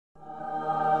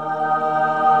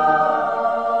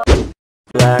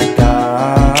Black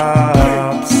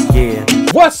Ops, yeah.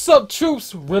 What's up,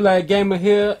 troops? Relay Gamer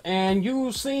here, and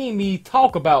you've seen me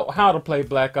talk about how to play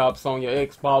Black Ops on your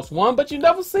Xbox One, but you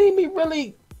never seen me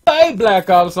really play Black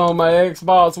Ops on my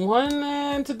Xbox One,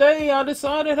 and today I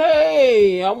decided,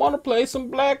 hey, I want to play some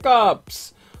Black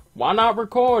Ops. Why not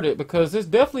record it? Because there's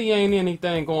definitely ain't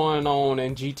anything going on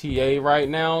in GTA right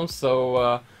now,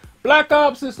 so Black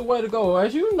Ops is the way to go.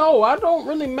 As you know, I don't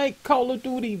really make Call of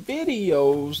Duty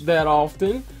videos that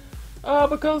often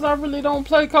because I really don't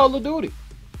play Call of Duty.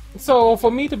 So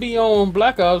for me to be on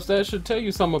Black Ops, that should tell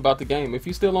you something about the game. If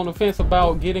you're still on the fence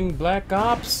about getting Black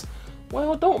Ops,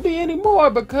 well, don't be anymore,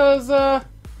 because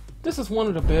this is one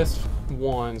of the best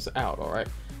ones out, alright?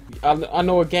 I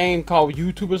know a game called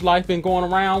YouTuber's Life been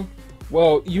going around.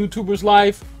 Well, YouTuber's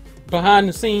Life, behind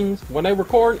the scenes, when they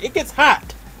record, it gets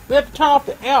hot. They have to turn off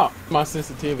the air. My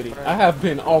sensitivity. I have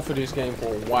been off of this game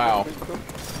for a while.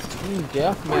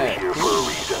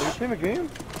 Deathmatch. Again?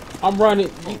 I'm running.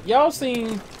 Y'all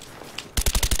seen?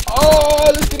 Oh,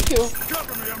 let's get a kill.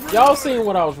 Y'all seen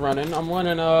what I was running? I'm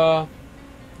running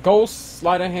Ghost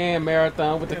Sleight of Hand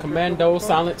Marathon with the Commando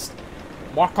Silenced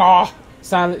Waka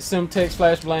Silent Simtex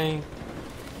Flashbang,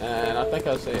 and I think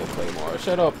I said Claymore.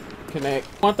 Shut up, Connect.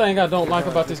 One thing I don't like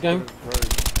about this game.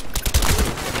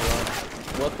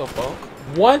 What the fuck?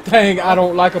 One thing I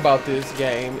don't like about this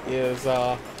game is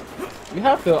you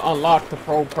have to unlock the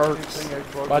pro perks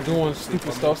by doing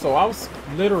stupid stuff. So I was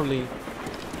literally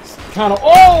kind of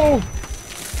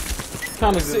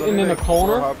sitting in the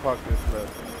corner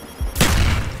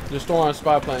destroying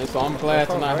spy planes. So I'm glad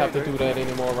to not have to do that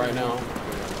anymore right now.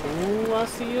 Ooh, I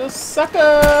see a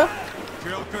sucker.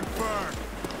 Kill confirmed.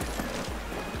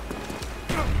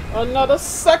 Another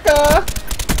sucker.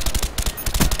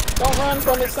 Don't run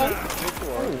from it, son. Ooh. I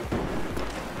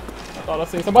thought I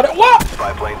seen somebody. What?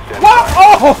 What?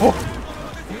 Oh!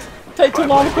 Take too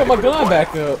long to put my gun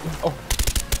back up. Oh.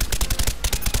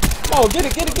 Come on, get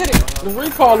it, get it, get it. The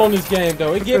recall on this game,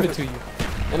 though, it give it to you.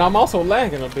 And I'm also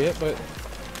lagging a bit, but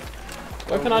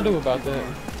what can I do about that?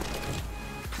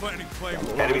 Enemy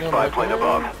spy plane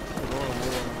above.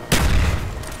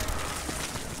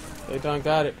 They done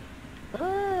got it.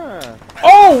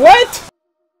 Oh, what?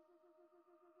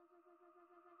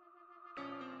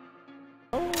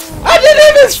 I didn't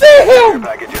even see him!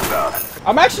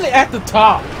 I'm actually at the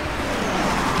top.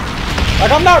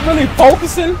 Like, I'm not really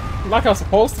focusing like I'm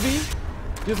supposed to be.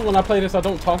 Just when I play this, I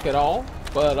don't talk at all.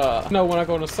 But, no, when I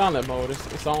go into silent mode,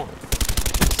 it's on.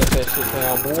 Set that shit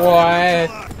down, boy.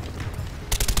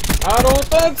 I don't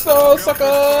think so,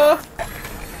 sucker!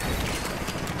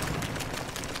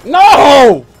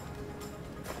 No!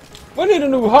 We need a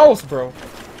new host, bro.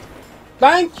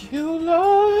 Thank you,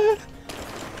 Lord.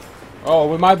 Oh,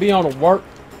 we might be on a work.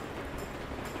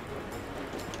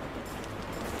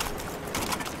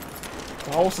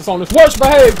 The host is on his worst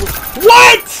behavior.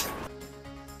 What?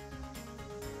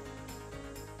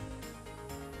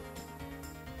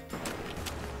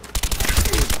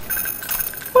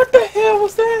 What the hell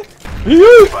was that?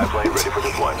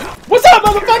 What's up,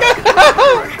 motherfucker?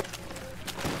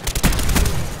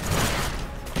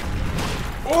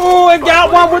 Oh, I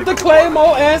got one with the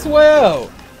Claymore as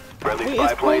well. We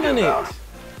is pulling it. Look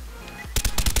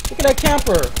at that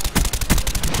camper.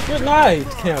 Good night,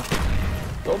 camper.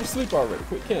 Go to sleep already.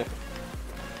 Quit camping.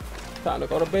 Time to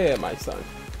go to bed, my son.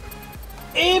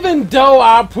 Even though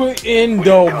I put in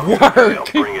the work,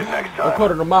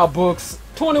 according to my books,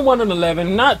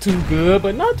 21-11, not too good,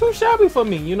 but not too shabby for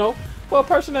me, you know. For a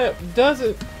person that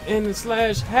doesn't and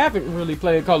slash haven't really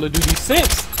played Call of Duty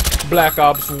since Black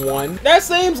Ops 1, that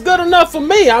seems good enough for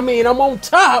me. I mean, I'm on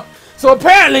top. So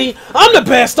apparently, I'm the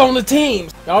best on the team.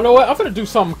 Y'all know what? I'm gonna do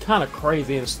something kind of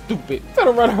crazy and stupid. I'm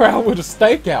gonna run around with a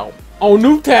stakeout on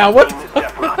Newtown. What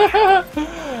the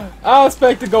I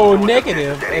expect to go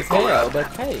negative as hell, but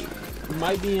hey, you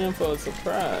might be in for a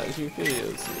surprise. You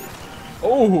feel?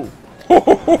 Oh.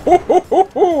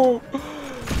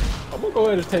 I'm gonna go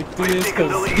ahead and take this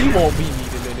because he won't be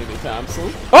needing it anytime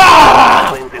soon.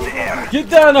 Ah! Get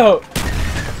down up.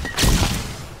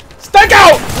 Stake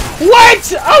out!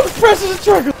 What? I was pressing the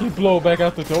trigger. He blow back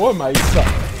out the door, my son.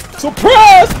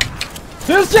 Surprise!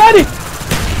 There's Jenny!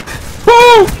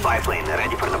 Boom!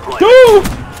 Dude!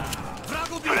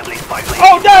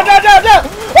 Oh, no!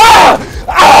 Ah!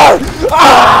 Ah!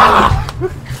 Ah!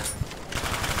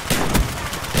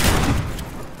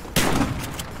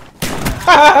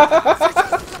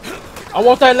 I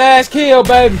want that last kill,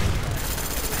 baby.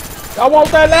 I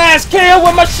want that last kill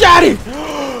with my shotty.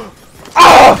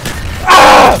 Ah!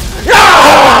 Ah!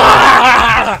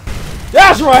 Ah!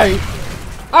 That's right.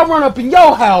 I run up in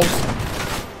your house,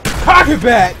 cock it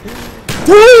back.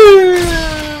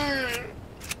 Damn!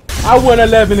 I went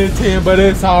 11 and 10, but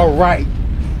it's alright.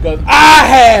 Because I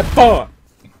had fun.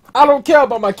 I don't care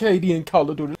about my KD in Call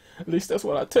of Duty. At least that's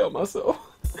what I tell myself.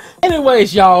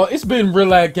 Anyways, y'all, it's been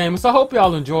Relax Gaming, so I hope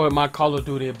y'all enjoyed my Call of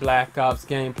Duty Black Ops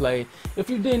gameplay. If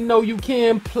you didn't know, you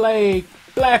can play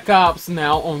Black Ops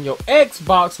now on your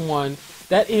Xbox One.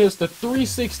 That is the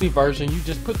 360 version. You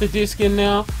just put the disc in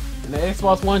there, and the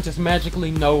Xbox One just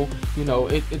magically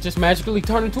it just magically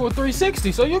turned into a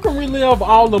 360. So you can relive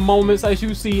all the moments. As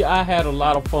you see, I had a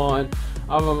lot of fun.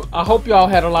 I hope y'all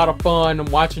had a lot of fun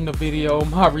watching the video,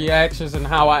 my reactions, and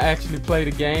how I actually play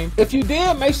the game. If you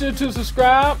did, make sure to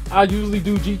subscribe. I usually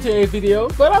do GTA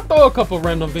videos, but I throw a couple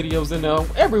random videos in there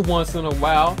every once in a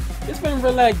while. It's been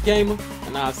Relax Gamer,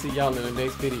 and I'll see y'all in the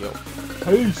next video.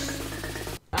 Peace.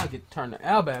 I get to turn the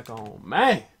air back on,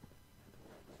 man.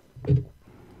 Whew,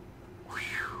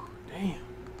 damn.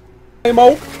 Hey,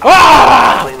 Mo.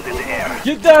 Ah!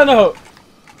 Get down up.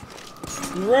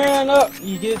 You ran up,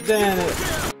 you get down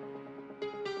up.